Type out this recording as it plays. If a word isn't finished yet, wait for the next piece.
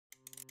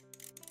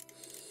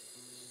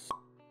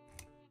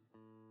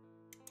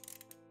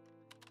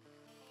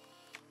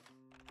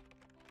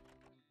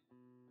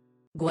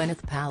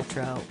Gwyneth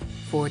Paltrow,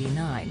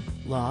 49,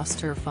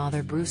 lost her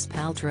father Bruce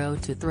Paltrow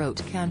to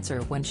throat cancer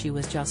when she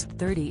was just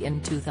 30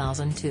 in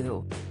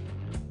 2002.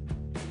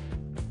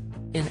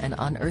 In an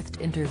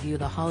unearthed interview,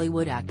 the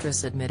Hollywood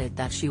actress admitted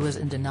that she was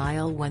in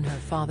denial when her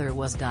father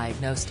was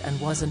diagnosed and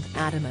wasn't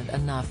adamant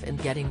enough in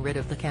getting rid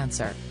of the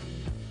cancer.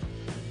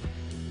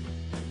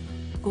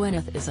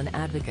 Gwyneth is an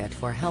advocate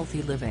for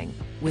healthy living,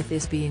 with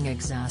this being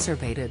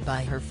exacerbated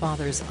by her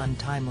father's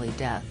untimely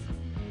death.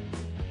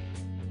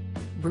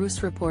 Bruce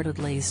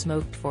reportedly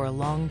smoked for a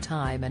long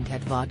time and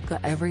had vodka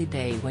every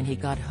day when he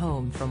got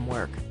home from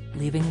work,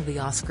 leaving the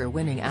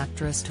Oscar-winning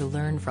actress to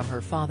learn from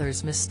her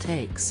father's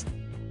mistakes.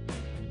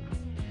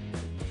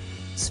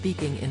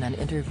 Speaking in an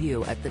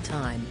interview at the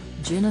time,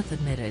 Gwyneth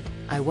admitted,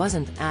 "I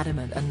wasn't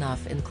adamant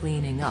enough in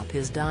cleaning up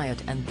his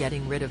diet and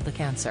getting rid of the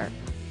cancer.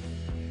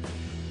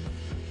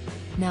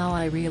 Now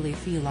I really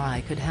feel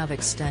I could have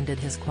extended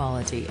his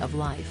quality of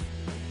life.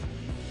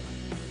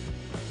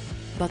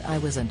 But I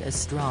wasn't as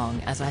strong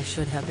as I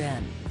should have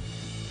been.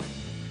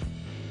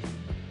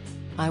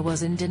 I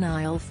was in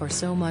denial for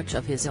so much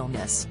of his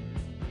illness.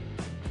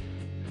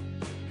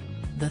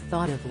 The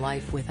thought of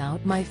life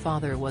without my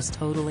father was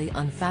totally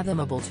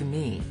unfathomable to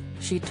me,"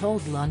 she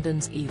told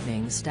London's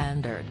Evening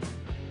Standard.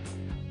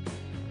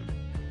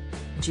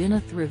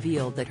 Gwyneth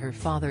revealed that her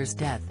father's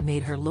death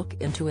made her look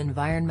into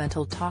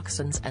environmental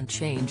toxins and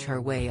change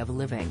her way of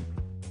living.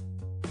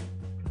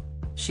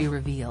 She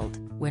revealed,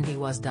 "When he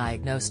was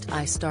diagnosed,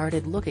 I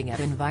started looking at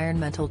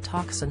environmental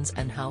toxins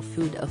and how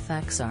food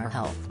affects our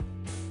health.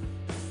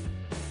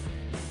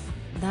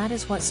 That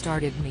is what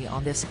started me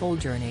on this whole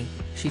journey,"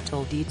 she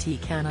told ET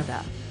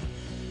Canada.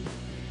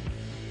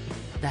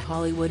 The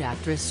Hollywood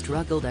actress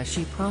struggled as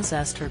she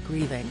processed her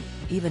grieving,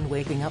 even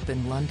waking up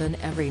in London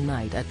every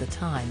night at the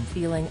time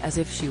feeling as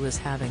if she was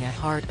having a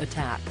heart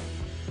attack.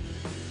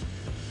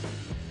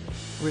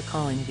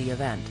 Recalling the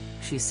event,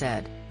 she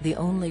said, "The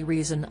only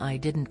reason I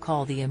didn't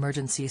call the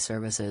emergency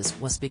services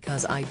was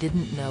because I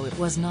didn't know it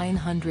was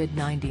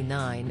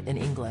 999 in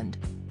England."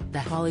 The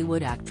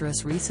Hollywood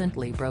actress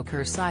recently broke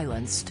her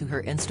silence to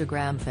her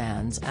Instagram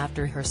fans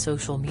after her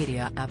social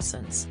media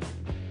absence.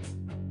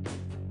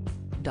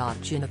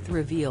 Gwyneth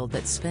revealed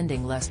that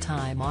spending less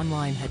time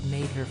online had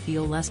made her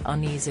feel less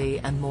uneasy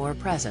and more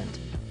present.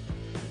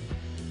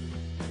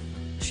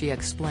 She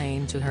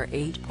explained to her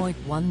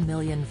 8.1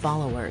 million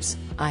followers,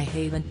 "I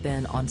haven't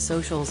been on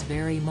socials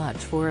very much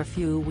for a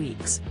few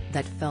weeks,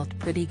 that felt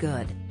pretty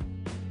good.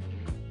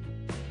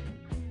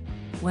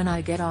 When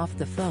I get off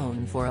the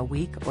phone for a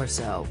week or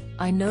so,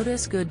 I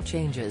notice good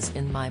changes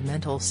in my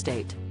mental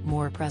state,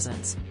 more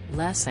presence,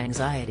 less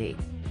anxiety."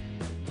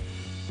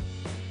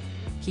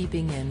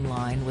 Keeping in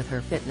line with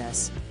her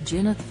fitness,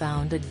 Gwyneth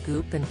founded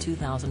Goop in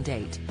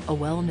 2008, a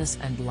wellness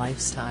and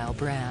lifestyle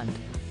brand.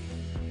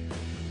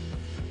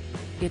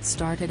 It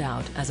started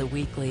out as a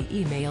weekly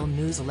email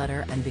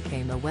newsletter and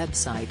became a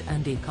website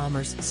and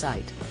e-commerce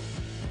site.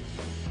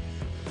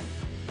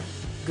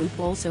 Goop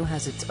also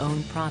has its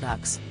own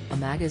products, a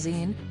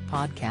magazine,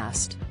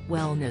 podcast,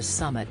 wellness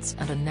summits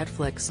and a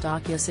Netflix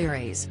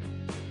docu-series.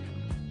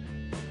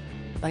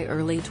 By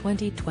early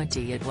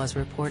 2020 it was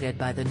reported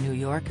by The New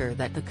Yorker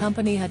that the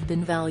company had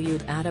been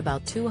valued at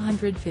about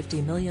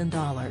 $250 million.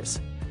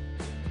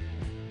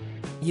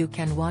 You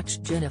can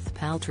watch Gwyneth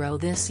Paltrow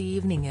this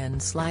evening in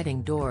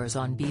Sliding Doors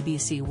on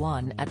BBC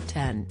One at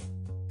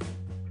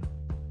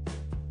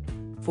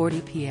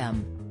 10:40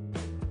 p.m.